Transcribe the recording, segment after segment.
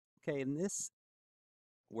Okay, in this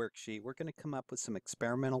worksheet, we're going to come up with some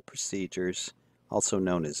experimental procedures, also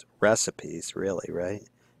known as recipes, really, right?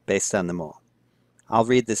 Based on the mole. I'll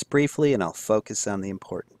read this briefly and I'll focus on the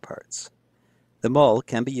important parts. The mole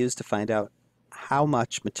can be used to find out how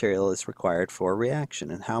much material is required for a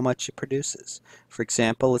reaction and how much it produces. For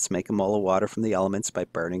example, let's make a mole of water from the elements by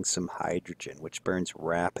burning some hydrogen, which burns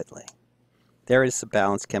rapidly. There is a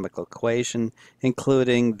balanced chemical equation,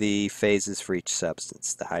 including the phases for each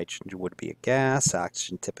substance. The hydrogen would be a gas,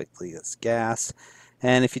 oxygen typically is gas,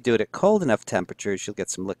 and if you do it at cold enough temperatures, you'll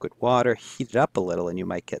get some liquid water, heat it up a little, and you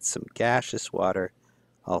might get some gaseous water,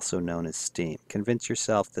 also known as steam. Convince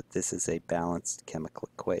yourself that this is a balanced chemical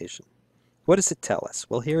equation. What does it tell us?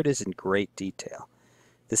 Well, here it is in great detail.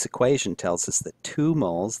 This equation tells us that 2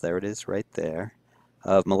 moles, there it is right there,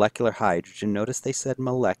 of molecular hydrogen. Notice they said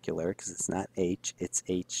molecular because it's not H, it's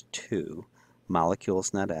H2.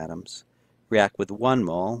 Molecules, not atoms. React with 1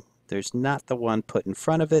 mole. There's not the one put in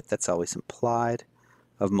front of it, that's always implied,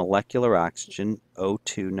 of molecular oxygen,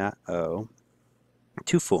 O2, not O,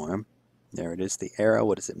 to form, there it is, the arrow,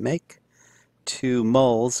 what does it make? 2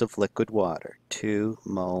 moles of liquid water. 2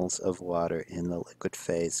 moles of water in the liquid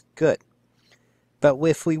phase. Good. But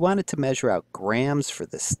if we wanted to measure out grams for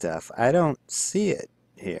this stuff, I don't see it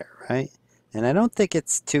here, right? And I don't think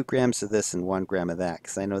it's 2 grams of this and 1 gram of that,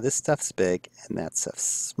 because I know this stuff's big and that stuff's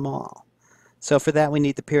small. So for that we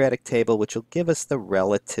need the periodic table, which will give us the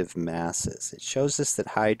relative masses. It shows us that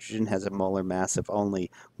hydrogen has a molar mass of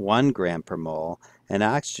only 1 gram per mole, and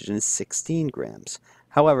oxygen is 16 grams.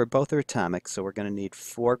 However, both are atomic, so we're going to need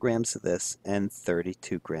 4 grams of this and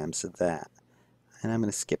 32 grams of that. And I'm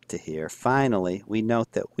going to skip to here. Finally, we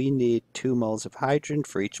note that we need 2 moles of hydrogen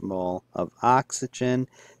for each mole of oxygen,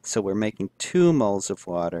 so we're making 2 moles of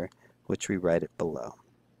water, which we write it below.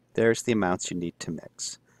 There's the amounts you need to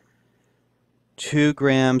mix. 2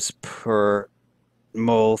 grams per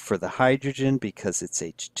mole for the hydrogen because it's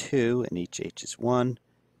H2 and each H is 1.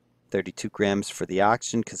 32 grams for the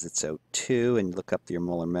oxygen because it's O2, and you look up your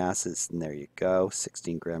molar masses and there you go,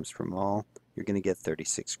 16 grams per mole. You're going to get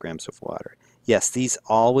 36 grams of water. Yes, these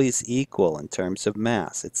always equal in terms of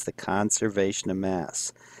mass. It's the conservation of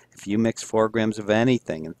mass. If you mix 4 grams of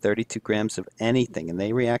anything and 32 grams of anything and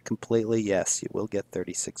they react completely, yes, you will get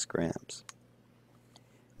 36 grams.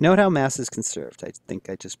 Note how mass is conserved. I think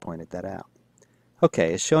I just pointed that out.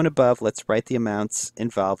 Okay, as shown above, let's write the amounts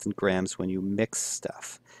involved in grams when you mix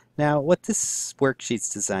stuff. Now, what this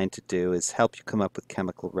worksheet's designed to do is help you come up with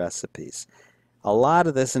chemical recipes. A lot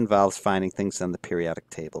of this involves finding things on the periodic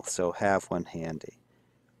table, so have one handy.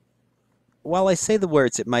 While I say the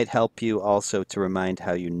words, it might help you also to remind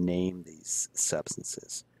how you name these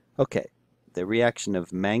substances. Okay, the reaction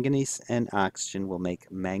of manganese and oxygen will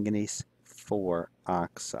make manganese 4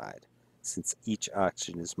 oxide, since each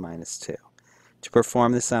oxygen is -2. To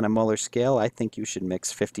perform this on a molar scale, I think you should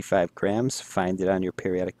mix 55 grams. Find it on your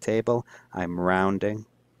periodic table. I'm rounding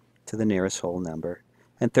to the nearest whole number.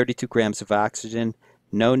 And 32 grams of oxygen.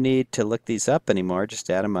 No need to look these up anymore. Just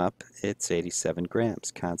add them up. It's 87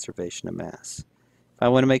 grams. Conservation of mass. If I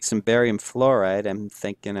want to make some barium fluoride, I'm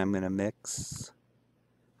thinking I'm going to mix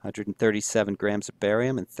 137 grams of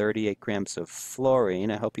barium and 38 grams of fluorine.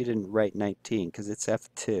 I hope you didn't write 19 because it's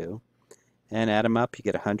F2. And add them up, you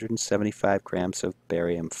get 175 grams of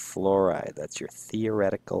barium fluoride. That's your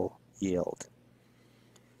theoretical yield.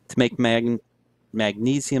 To make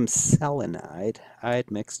magnesium selenide,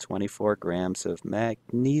 I'd mix 24 grams of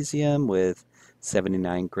magnesium with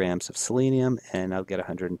 79 grams of selenium, and I'll get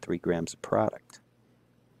 103 grams of product.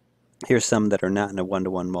 Here's some that are not in a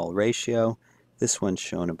 1-to-1 mole ratio. This one's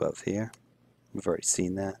shown above here. We've already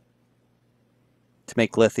seen that. To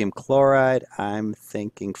make lithium chloride, I'm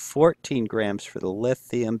thinking 14 grams for the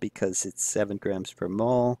lithium because it's 7 grams per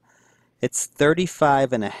mole. It's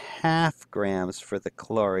 35.5 grams for the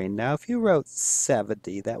chlorine. Now, if you wrote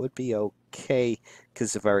 70, that would be okay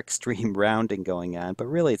because of our extreme rounding going on, but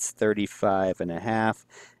really it's 35.5.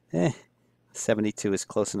 72 is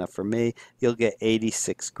close enough for me. You'll get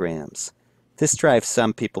 86 grams. This drives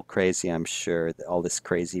some people crazy, I'm sure, all this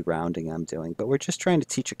crazy rounding I'm doing, but we're just trying to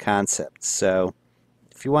teach a concept, so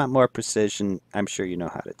if you want more precision, I'm sure you know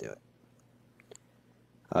how to do it.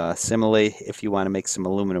 Similarly, if you want to make some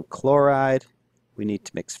aluminum chloride, we need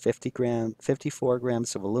to mix 54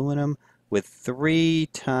 grams of aluminum with 3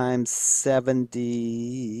 times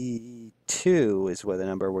 72 is what the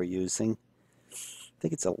number we're using. I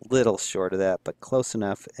think it's a little short of that, but close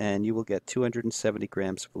enough, and you will get 270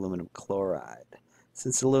 grams of aluminum chloride.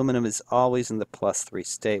 Since aluminum is always in the +3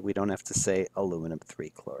 state, we don't have to say aluminum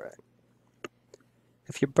 3 chloride.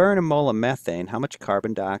 If you burn a mole of methane, how much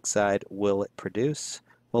carbon dioxide will it produce?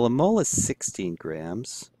 Well, a mole is 16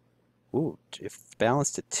 grams. Ooh, if it's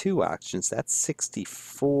balanced to 2 oxygens, that's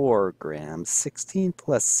 64 grams. 16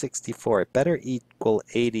 plus 64, it better equal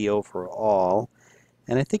 80 overall.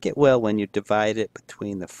 And I think it will when you divide it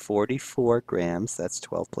between the 44 grams, that's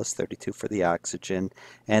 12 plus 32 for the oxygen,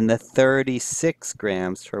 and the 36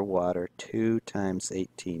 grams for water, 2 times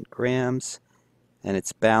 18 grams. And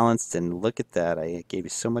it's balanced, and look at that. I gave you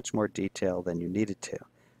so much more detail than you needed to.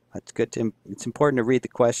 It's important to read the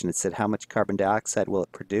question. It said, how much carbon dioxide will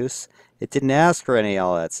it produce? It didn't ask for any of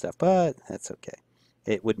all that stuff, but that's okay.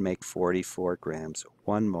 It would make 44 grams,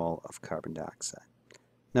 1 mole of carbon dioxide.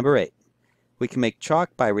 Number 8. We can make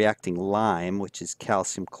chalk by reacting lime, which is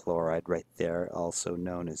calcium chloride right there, also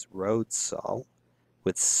known as road salt,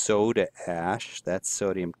 with soda ash. That's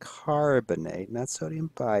sodium carbonate, not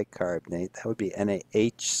sodium bicarbonate. That would be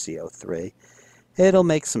NaHCO3. It'll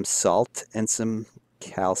make some salt and some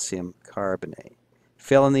calcium carbonate.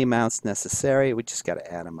 Fill in the amounts necessary. We just got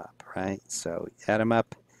to add them up, right? So add them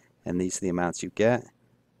up, and these are the amounts you get.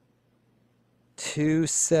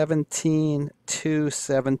 217,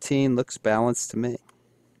 217 looks balanced to me.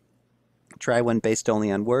 Try one based only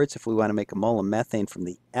on words. If we want to make a mole of methane from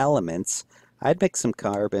the elements, I'd make some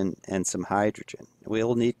carbon and some hydrogen.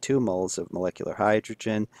 We'll need 2 moles of molecular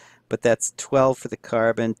hydrogen, but that's 12 for the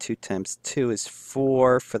carbon. 2 times 2 is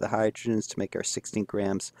 4 for the hydrogens to make our 16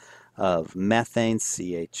 grams of methane,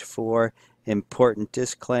 CH4. Important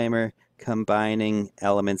disclaimer, combining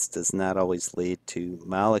elements does not always lead to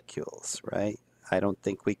molecules, right? I don't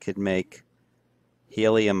think we could make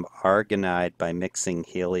helium argonide by mixing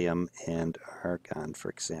helium and argon, for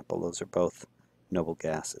example. Those are both noble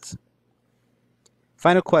gases.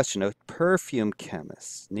 Final question. A perfume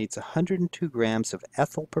chemist needs 102 grams of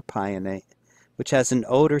ethyl propionate, which has an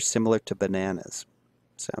odor similar to bananas.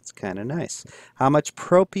 Sounds kind of nice. How much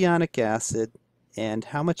propionic acid and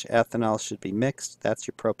how much ethanol should be mixed? That's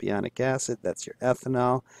your propionic acid. That's your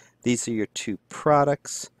ethanol. These are your 2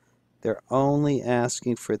 products. They're only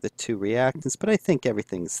asking for the 2 reactants, but I think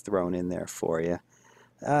everything's thrown in there for you.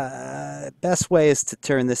 Best way is to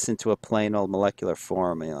turn this into a plain old molecular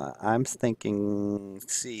formula. I'm thinking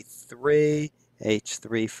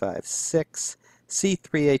C3H356,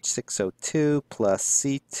 C3H6O2 plus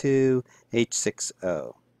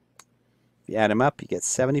C2H6O. If you add them up, you get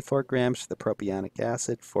 74 grams for the propionic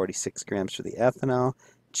acid, 46 grams for the ethanol.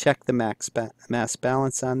 Check the mass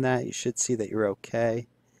balance on that. You should see that you're okay.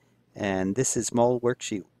 And this is mole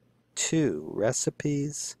worksheet 2,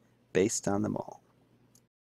 recipes based on the mole.